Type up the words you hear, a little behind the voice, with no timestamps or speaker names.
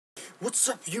What's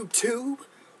up, YouTube?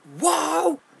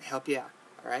 Wow! Let me help you out,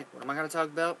 alright? What am I going to talk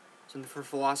about? Something for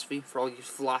philosophy, for all you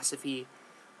philosophy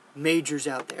majors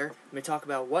out there. I'm going to talk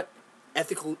about what?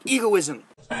 Ethical egoism.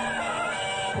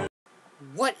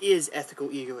 What is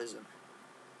ethical egoism?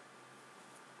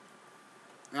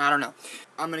 I don't know.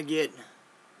 I'm going to get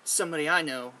somebody I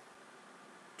know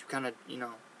to kind of,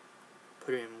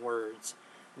 put it in words.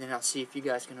 And then I'll see if you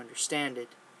guys can understand it.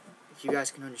 If you guys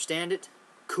can understand it,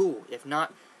 cool. If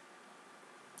not,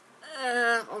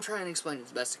 I'll try and explain it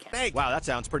as best I can. Hey. Wow, that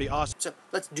sounds pretty awesome. So,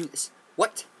 let's do this.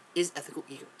 What is ethical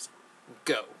egoism?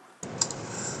 Go.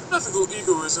 Ethical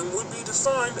egoism would be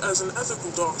defined as an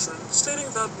ethical doctrine stating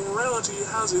that morality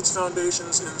has its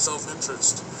foundations in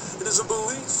self-interest. It is a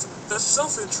belief that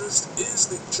self-interest is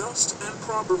the just and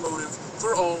proper motive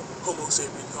for all Homo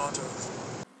sapien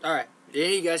conduct. Alright, did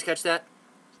any of you guys catch that?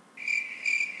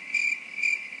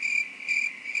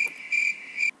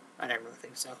 I didn't really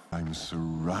think so. I'm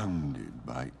surrounded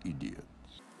by idiots.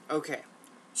 Okay,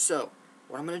 so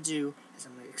what I'm going to do is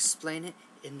I'm going to explain it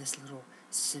in this little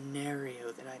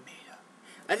scenario that I made up.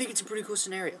 I think it's a pretty cool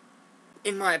scenario,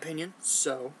 in my opinion.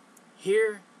 So,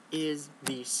 here is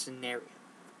the scenario.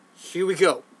 Here we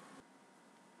go.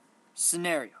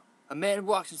 Scenario. A man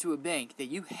walks into a bank that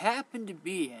you happen to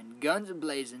be in, guns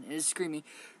a-blazing, and is screaming,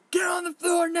 "Get on the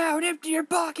floor now and empty your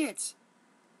pockets!"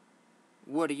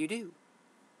 What do?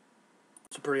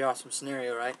 It's a pretty awesome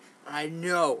scenario, right? I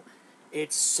know.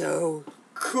 It's so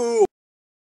cool.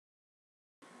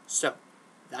 So,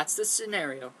 that's the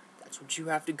scenario. That's what you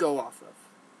have to go off of.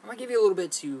 I'm going to give you a little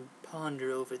bit to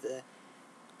ponder over the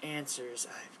answers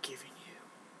I've given you.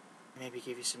 Maybe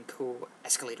give you some cool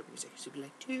escalator music. So be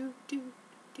like, do, do,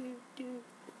 do, do.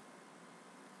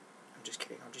 I'm just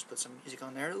kidding. I'll just put some music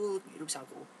on there. It'll sound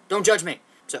cool. Don't judge me.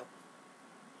 So,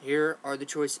 here are the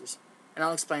choices. And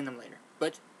I'll explain them later.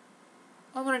 But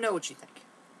I want to know what you think.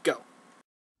 Go.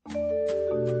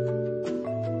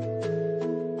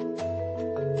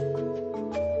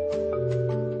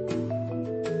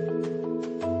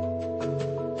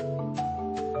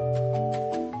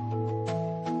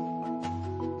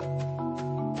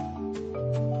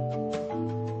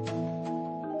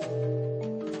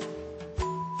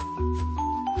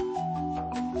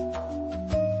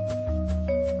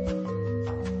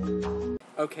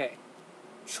 Okay.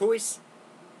 Choice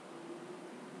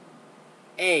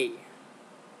A.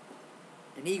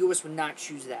 An egoist would not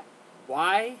choose that.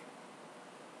 Why?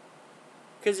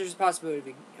 Because there's a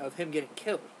possibility of him getting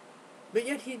killed. But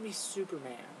yet he'd be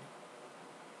Superman.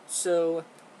 So,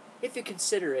 if you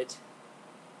consider it,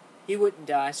 he wouldn't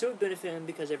die, so it would benefit him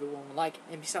because everyone would like it.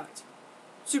 And besides,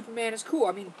 Superman is cool.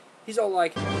 I mean, he's all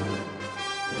like...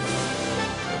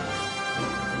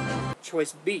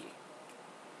 Choice B.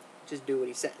 Just do what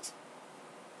he says.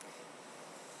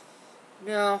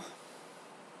 No.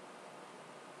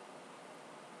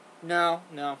 It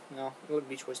wouldn't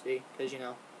be choice B, because,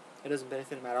 it doesn't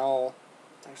benefit him at all.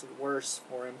 It's actually worse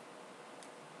for him.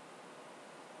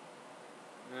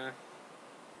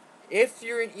 If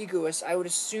you're an egoist, I would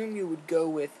assume you would go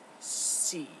with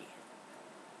C.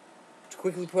 To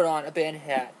quickly put on a bandit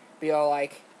hat. Be all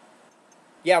like,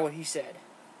 yeah, what he said.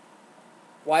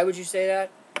 Why would you say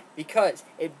that? Because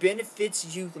it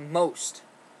benefits you the most.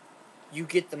 You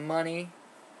get the money,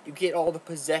 you get all the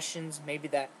possessions, maybe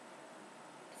that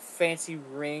fancy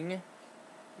ring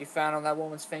you found on that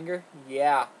woman's finger.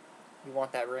 Yeah, you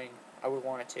want that ring. I would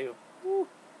want it too. Woo.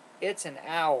 It's an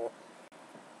owl.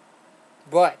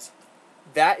 But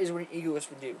that is what an egoist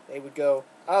would do. They would go,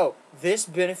 oh, this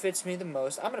benefits me the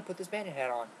most. I'm going to put this bandit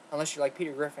hat on. Unless you're like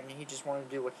Peter Griffin and he just wanted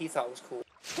to do what he thought was cool.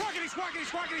 Squawkity, squawkity,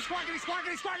 squawkity, squawkity,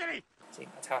 squawkity, squawkity! See,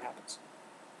 that's how it happens.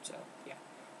 So, yeah.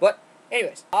 But,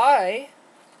 anyways, I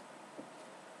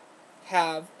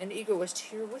have an egoist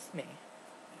here with me.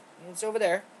 It's over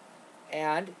there.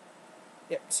 And,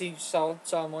 yeah, see, you saw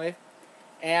him wave.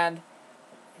 And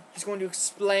he's going to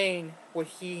explain what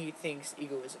he thinks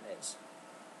egoism is.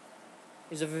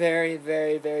 He's a very,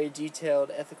 very, very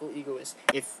detailed ethical egoist.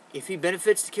 If he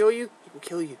benefits to kill you, he will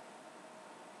kill you.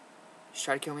 He's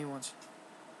tried to kill me once.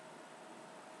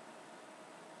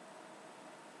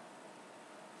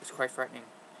 It's quite frightening.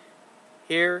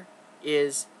 Here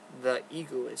is the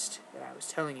egoist that I was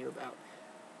telling you about.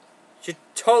 You should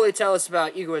totally tell us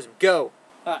about egoism. Go!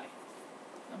 Hi,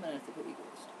 I'm an ethical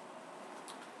egoist.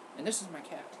 And this is my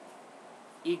cat.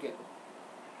 Ego.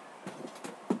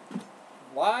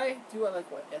 Why do I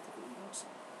like what ethical egoism?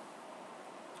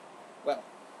 Well,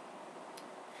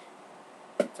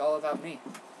 it's all about me.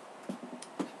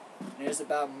 And it is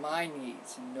about my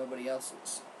needs and nobody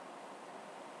else's.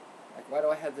 Like, why do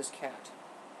I have this cat?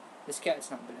 This cat's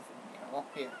not benefiting me at all.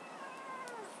 Here.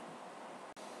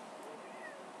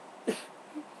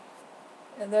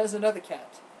 And there's another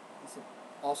cat. He's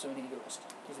also an egoist.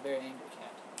 He's a very angry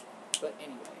cat. But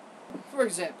anyway, for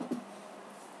example,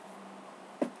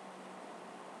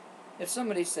 if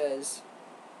somebody says,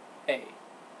 "Hey,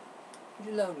 could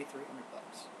you loan me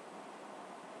 $300?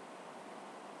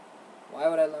 Why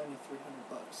would I loan you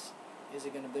 $300? Is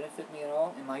it going to benefit me at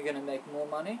all? Am I going to make more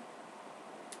money?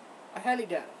 I highly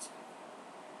doubt it.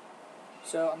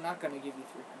 So I'm not going to give you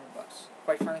 $300.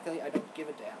 Quite frankly, I don't give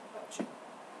a damn about you.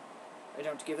 I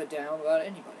don't give a damn about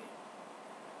anybody.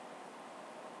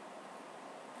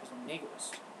 Because I'm an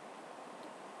egoist.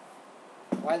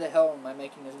 Why the hell am I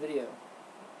making this video?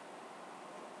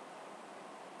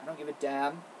 I don't give a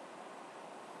damn.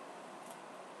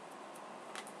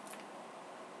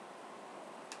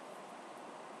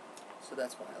 So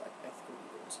that's why I like ethical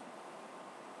egoism.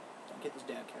 Don't get this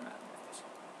damn camera out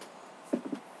of my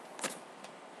face.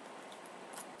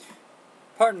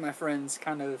 Pardon my friend's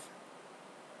kind of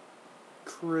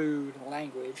crude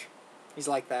language. He's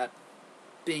like that,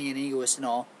 being an egoist and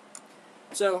all.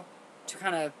 So, to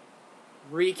kind of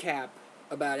recap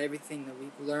about everything that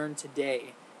we've learned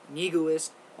today, an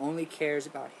egoist only cares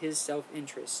about his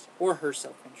self-interest, or her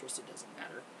self-interest, it doesn't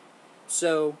matter.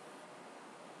 So,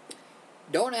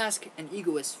 don't ask an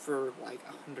egoist for like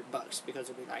 $100 because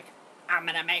it'll be like, I'm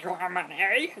gonna make more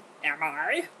money, am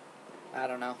I? I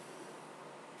don't know.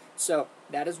 So,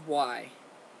 that is why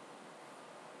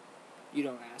you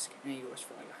don't ask an egoist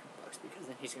for like $100 because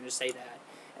then he's gonna say that,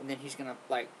 and then he's gonna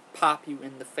like pop you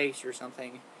in the face or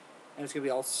something, and it's gonna be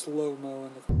all slow-mo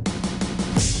in the.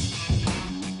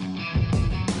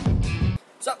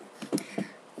 So,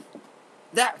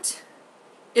 that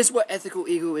is what ethical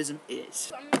egoism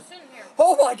is. I'm sitting here.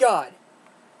 Oh my god! In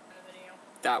the video.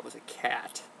 That was a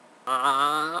cat.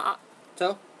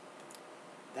 So,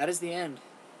 that is the end.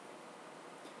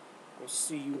 We'll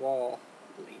see you all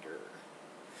later.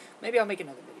 Maybe I'll make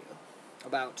another video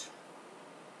about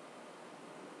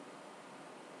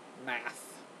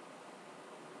math.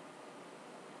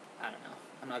 I don't know.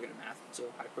 I'm not good at math,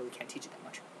 so I probably can't teach you that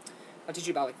much. I'll teach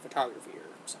you about like photography or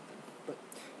something. But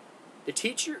the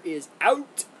teacher is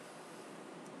out.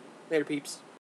 Later, peeps.